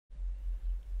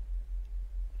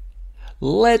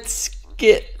Let's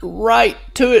get right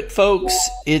to it, folks.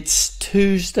 It's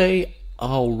Tuesday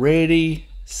already,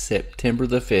 September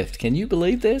the 5th. Can you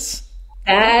believe this?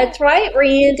 That's right,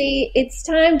 Randy. It's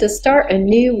time to start a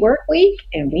new work week,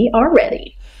 and we are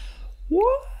ready.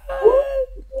 What?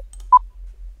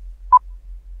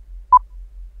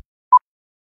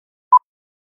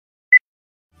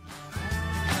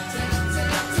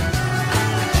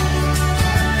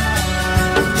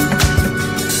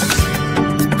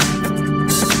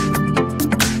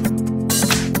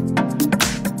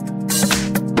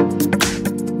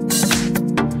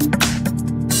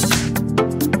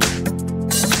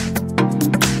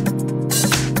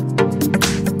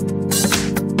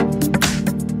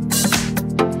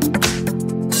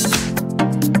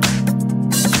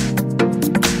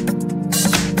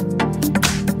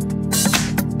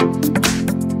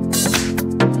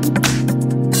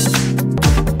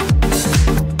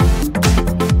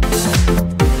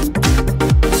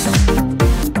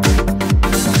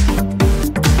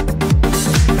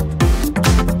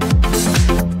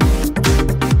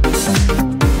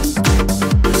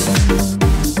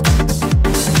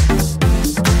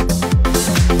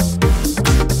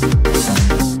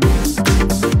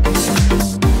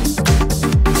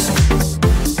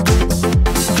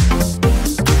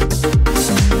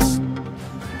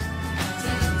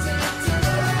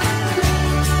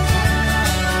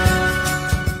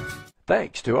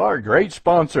 Thanks to our great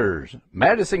sponsors,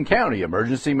 Madison County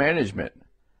Emergency Management,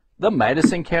 the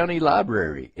Madison County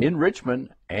Library in Richmond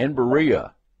and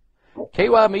Berea,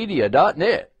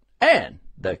 kymedia.net, and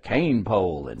the Cain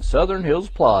Pole in Southern Hills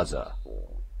Plaza.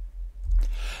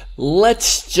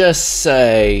 Let's just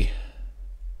say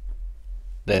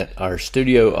that our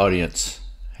studio audience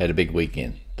had a big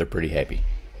weekend. They're pretty happy.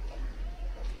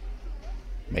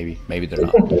 Maybe they're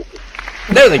not.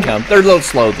 There they come. They're a little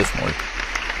slow this morning.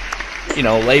 You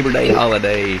know, Labor Day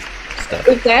holiday stuff.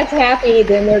 If that's happy,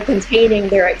 then they're containing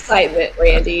their excitement,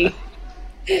 Randy.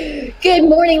 Good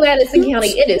morning, Madison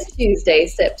County. It is Tuesday,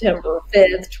 September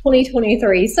 5th,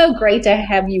 2023. So great to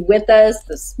have you with us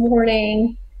this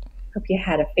morning. Hope you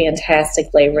had a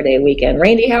fantastic Labor Day weekend.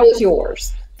 Randy, how was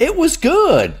yours? It was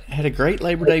good. Had a great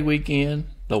Labor Day weekend.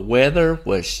 The weather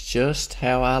was just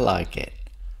how I like it.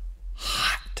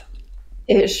 Hot.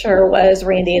 It sure was,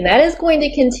 Randy. And that is going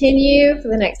to continue for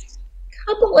the next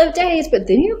couple of days, but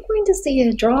then you're going to see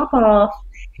a drop off.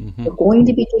 We're going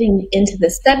to be getting into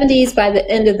the 70s by the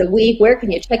end of the week. Where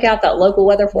can you check out that local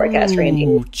weather forecast,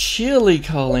 Randy? Chilly,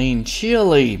 Colleen,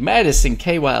 chilly.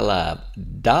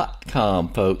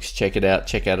 MadisonKYLive.com, folks. Check it out.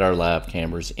 Check out our live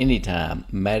cameras anytime.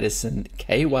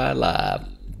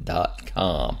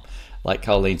 MadisonKYLive.com. Like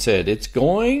Colleen said, it's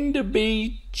going to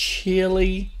be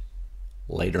chilly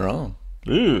later on.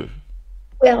 Ooh.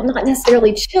 Well, not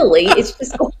necessarily chilly. It's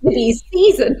just going to be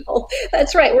seasonal.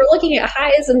 That's right. We're looking at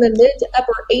highs in the mid to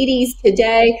upper 80s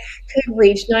today. Could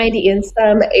reach 90 in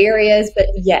some areas. But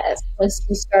yes, once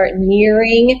you start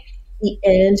nearing the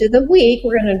end of the week,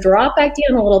 we're going to drop back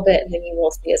down a little bit, and then you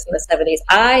will see us in the 70s.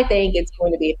 I think it's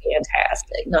going to be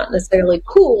fantastic. Not necessarily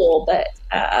cool, but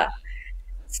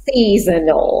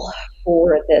seasonal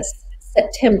for this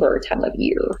September time of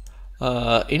year.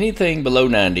 Anything below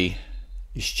 90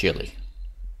 is chilly.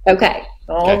 Okay.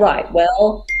 All right.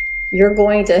 Well, you're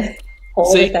going to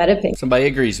hold with that opinion. Somebody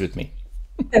agrees with me.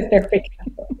 There we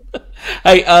go.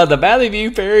 Hey, the Valley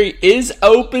View Ferry is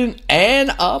open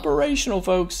and operational,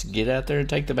 folks. Get out there and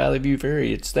take the Valley View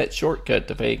Ferry. It's that shortcut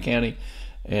to Fayette County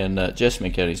and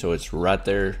Jessamine County, so it's right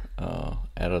there,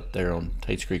 out there on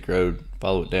Tates Creek Road.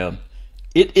 Follow it down.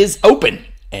 It is open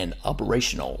and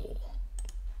operational.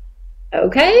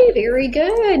 Okay. Very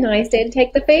good. Nice day to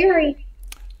take the ferry.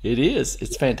 It is.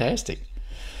 It's fantastic.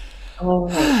 All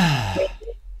right.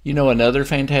 You know another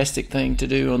fantastic thing to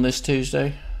do on this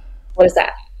Tuesday? What is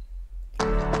that?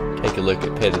 Take a look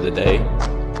at Pet of the Day.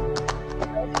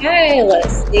 Okay,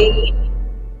 let's see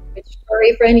which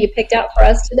furry friend you picked out for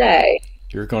us today.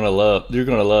 You're gonna love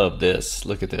this.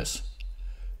 Look at this.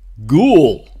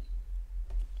 Ghoul.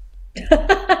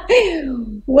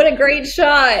 What a great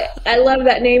shot. I love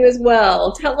that name as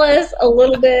well. Tell us a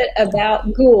little bit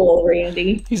about Ghoul,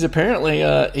 Randy. He's apparently,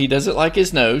 he doesn't like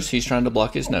his nose. He's trying to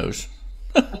block his nose.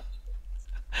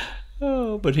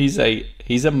 Oh, but he's a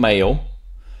male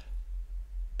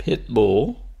pit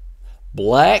bull,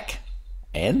 black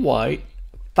and white,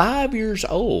 5 years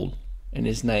old. And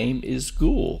his name is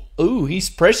Ghoul. Ooh, he's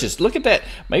precious. Look at that.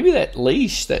 Maybe that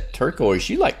leash, that turquoise.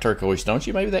 You like turquoise, don't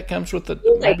you? Maybe that comes with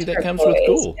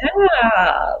Ghoul.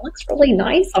 Yeah, looks really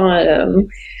nice on him.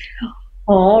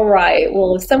 All right.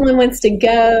 Well, if someone wants to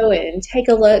go and take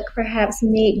a look, perhaps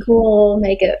meet Ghoul,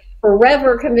 make a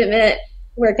forever commitment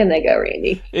Where can they go,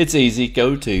 Randy? It's easy.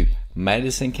 Go to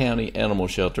Madison County Animal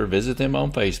Shelter. Visit them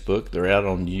on Facebook. They're out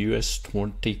on US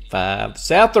 25,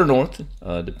 south or north,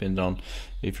 depends on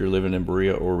if you're living in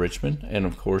Berea or Richmond. And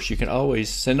of course, you can always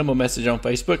send them a message on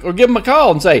Facebook or give them a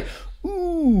call and say,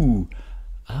 "Ooh,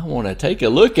 I want to take a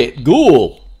look at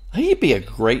Ghoul. He'd be a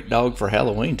great dog for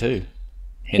Halloween too."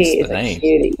 Hence He's the name. a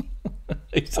cutie.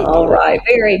 All All right,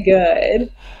 very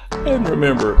good. And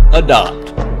remember,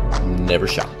 adopt, never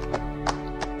shop.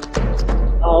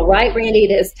 All right, Randy,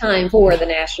 it is time for the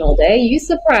National Day. You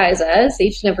surprise us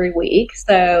each and every week.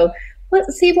 So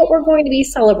let's see what we're going to be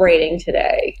celebrating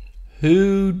today.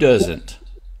 Who doesn't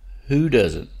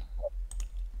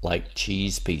like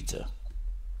cheese pizza?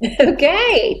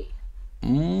 Okay.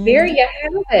 There you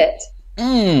have it.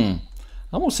 I'm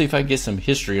going to see if I can get some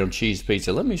history on cheese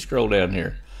pizza. Let me scroll down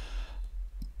here.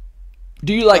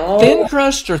 Do you like thin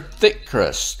crust or thick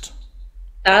crust?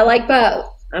 I like both.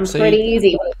 I'm pretty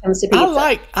easy when it comes to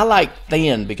pizza. I like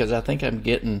thin because I think I'm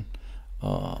getting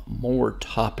more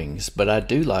toppings, but I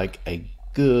do like a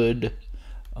good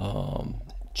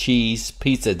cheese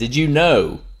pizza. Did you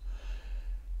know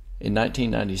in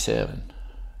 1997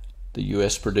 the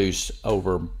U.S. produced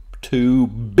over 2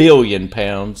 billion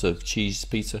pounds of cheese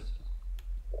pizza?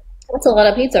 That's a lot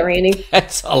of pizza, Randy.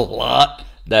 That's a lot.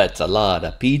 That's a lot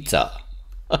of pizza.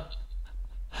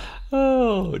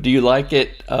 Oh, do you like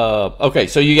it? Okay,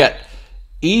 so you got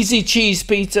easy cheese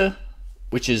pizza,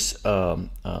 which is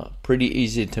pretty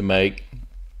easy to make.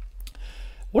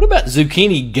 What about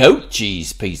zucchini goat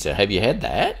cheese pizza? Have you had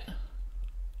that?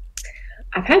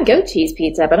 I've had goat cheese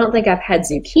pizza, but I don't think I've had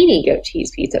zucchini goat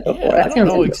cheese pizza before. Yeah, that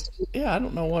sounds interesting. I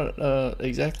don't know what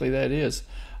exactly that is.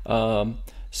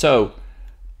 So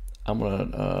I'm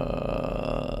gonna.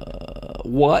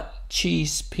 What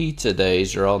cheese pizza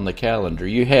days are on the calendar?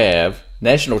 You have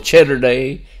National Cheddar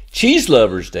Day, Cheese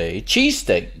Lovers Day,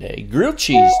 Cheesesteak Day, Grilled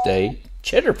Cheese Day,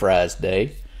 Cheddar Fries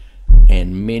Day,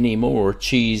 and many more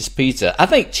cheese pizza. I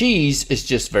think cheese is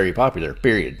just very popular,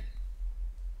 period.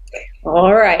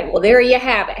 All right. Well, there you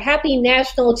have it. Happy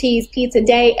National Cheese Pizza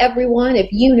Day, everyone. If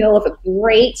you know of a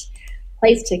great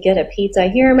place to get a pizza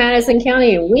here in Madison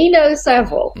County, and we know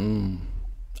several.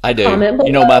 I do.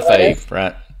 You know my fave,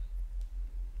 right?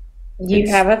 You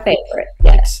have a favorite,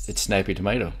 yes. It's Snappy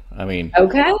Tomato. I mean,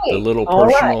 okay. The little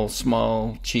personal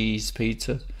small cheese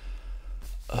pizza.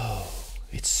 Oh,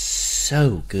 it's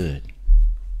so good.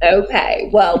 Okay.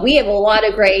 Well, we have a lot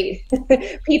of great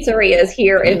pizzerias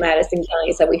here in Madison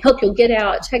County, so we hope you'll get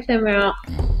out, check them out,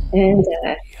 and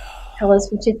tell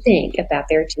us what you think about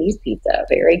their cheese pizza.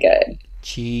 Very good.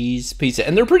 Cheese pizza.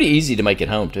 And they're pretty easy to make at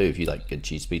home, too, if you like good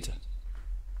cheese pizza.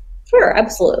 Sure,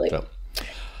 absolutely. So.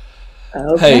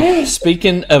 Okay. Hey,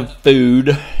 speaking of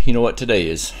food, you know what today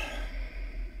is?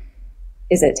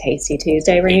 Is it Tasty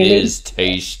Tuesday, Randy? It is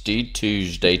Tasty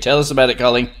Tuesday. Tell us about it,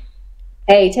 Colleen.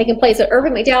 Hey, taking place at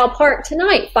Urban McDowell Park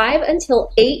tonight, 5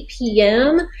 until 8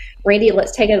 p.m. Randy,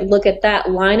 let's take a look at that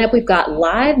lineup. We've got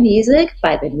live music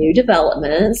by the New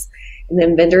Developments, and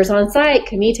then vendors on site,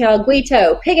 Comito El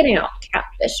Guito, Piggin' Out,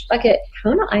 Catfish Bucket,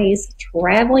 Kona Ice,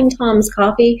 Traveling Tom's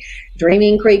Coffee,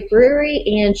 Dreaming Creek Brewery,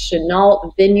 and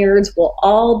Chenault Vineyards will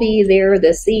all be there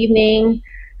this evening.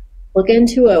 Looking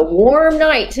to a warm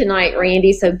night tonight,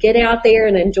 Randy, so get out there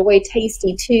and enjoy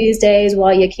Tasty Tuesdays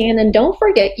while you can. And don't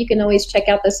forget, you can always check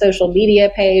out the social media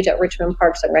page at Richmond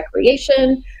Parks and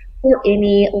Recreation for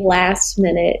any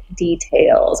last-minute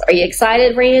details. Are you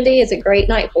excited, Randy? It's a great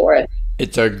night for it.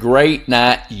 It's a great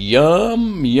night.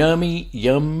 Yum, yummy,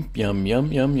 yum, yum,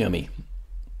 yum, yum, yummy.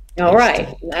 All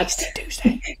right. Tasty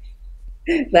Tuesday.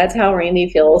 That's how Randy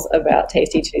feels about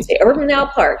Tasty Tuesday. Urban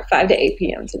McDowell Park, 5 to 8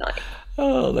 p.m. tonight.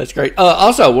 Oh, that's great.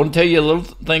 Also, I want to tell you a little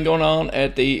thing going on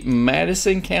at the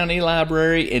Madison County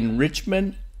Library in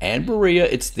Richmond and Berea.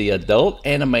 It's the Adult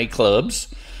Anime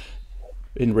Clubs.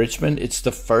 In Richmond, it's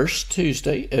the first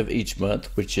Tuesday of each month,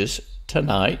 which is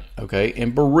tonight. Okay.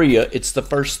 In Berea, it's the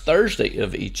first Thursday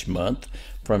of each month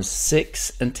from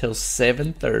 6 until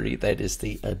 7:30. That is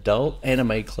the Adult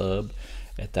Anime Club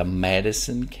at the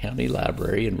Madison County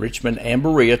Library in Richmond and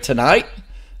Berea tonight.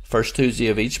 First Tuesday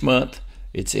of each month.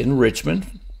 It's in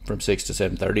Richmond from 6 to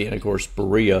 7:30, and of course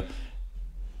Berea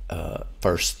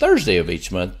first Thursday of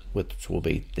each month, which will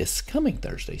be this coming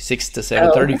Thursday, 6 to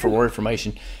 7:30. For more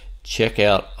information, check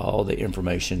out all the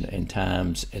information and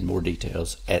times and more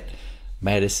details at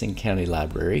Madison County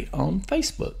Library on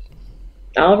Facebook.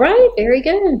 All right, very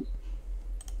good.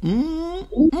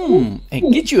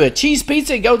 And get you a cheese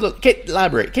pizza and go to the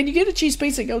library. Can you get a cheese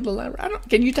pizza and go to the library?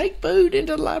 Can you take food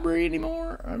into the library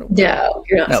anymore? No,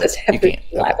 you're not supposed to have food in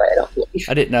the library, I don't believe.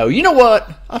 I didn't know. You know what?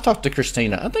 I talked to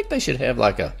Christina. I think they should have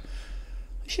like a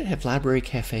should have library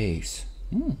cafes.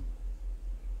 Well,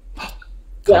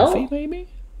 Coffee, maybe?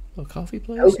 A coffee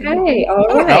place? Okay, all I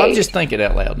don't know, right. I'm just thinking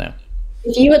out loud now.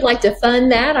 If you would like to fund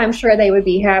that, I'm sure they would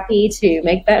be happy to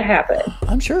make that happen.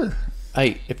 I'm sure.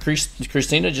 Hey, if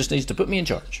Christina just needs to put me in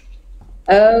charge.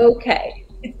 Okay.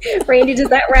 Randy, does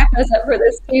that wrap us up for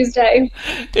this Tuesday?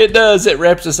 It does. It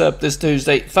wraps us up this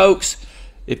Tuesday. Folks,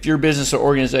 if your business or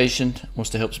organization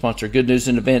wants to help sponsor good news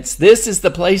and events, this is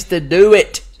the place to do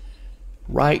it.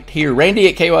 Right here. Randy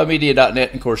at kymedia.net.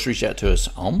 And of course, reach out to us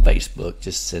on Facebook.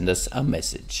 Just send us a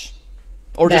message.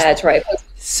 Or just That's right.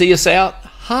 see us out.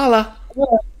 Holla.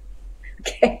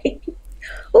 Okay.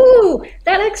 Ooh,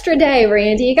 that extra day,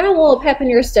 Randy. You got a little pep in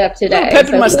your step today. Pep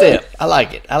in my step. I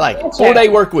like it. I like it. 4-day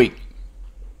work week.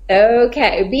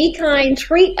 Okay. Be kind.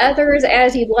 Treat others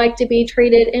as you'd like to be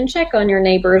treated. And check on your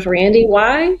neighbors, Randy.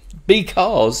 Why?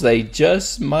 Because they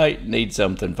just might need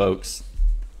something, folks.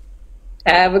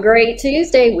 Have a great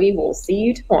Tuesday. We will see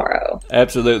you tomorrow.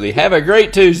 Absolutely. Have a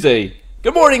great Tuesday.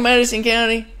 Good morning, Madison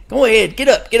County. Go ahead. Get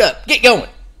up. Get going.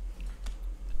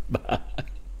 Bye.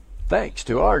 Thanks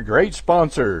to our great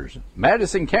sponsors,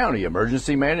 Madison County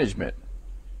Emergency Management,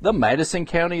 the Madison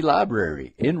County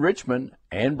Library in Richmond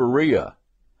and Berea,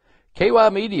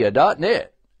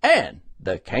 kymedia.net, and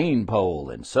the Cain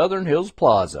Pole in Southern Hills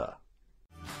Plaza.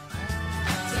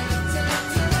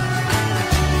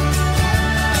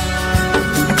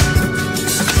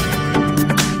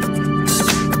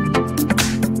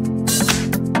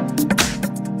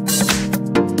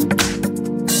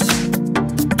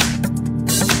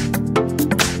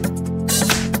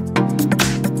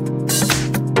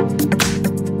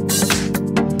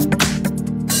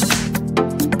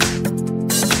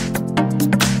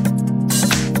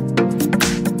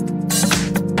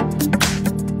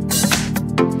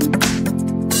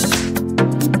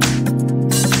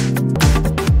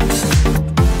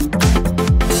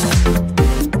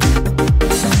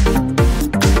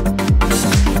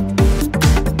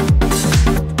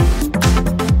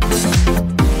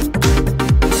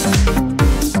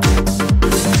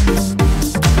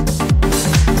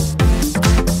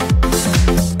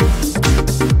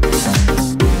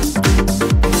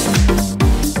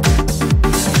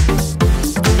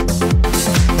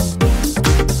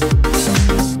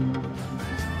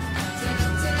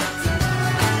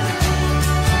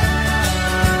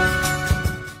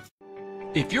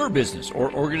 If your business or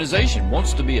organization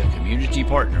wants to be a community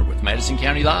partner with Madison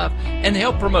County Live and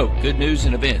help promote good news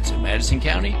and events in Madison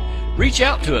County, reach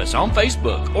out to us on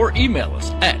Facebook or email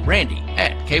us at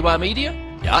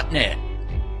randy@kymedia.net.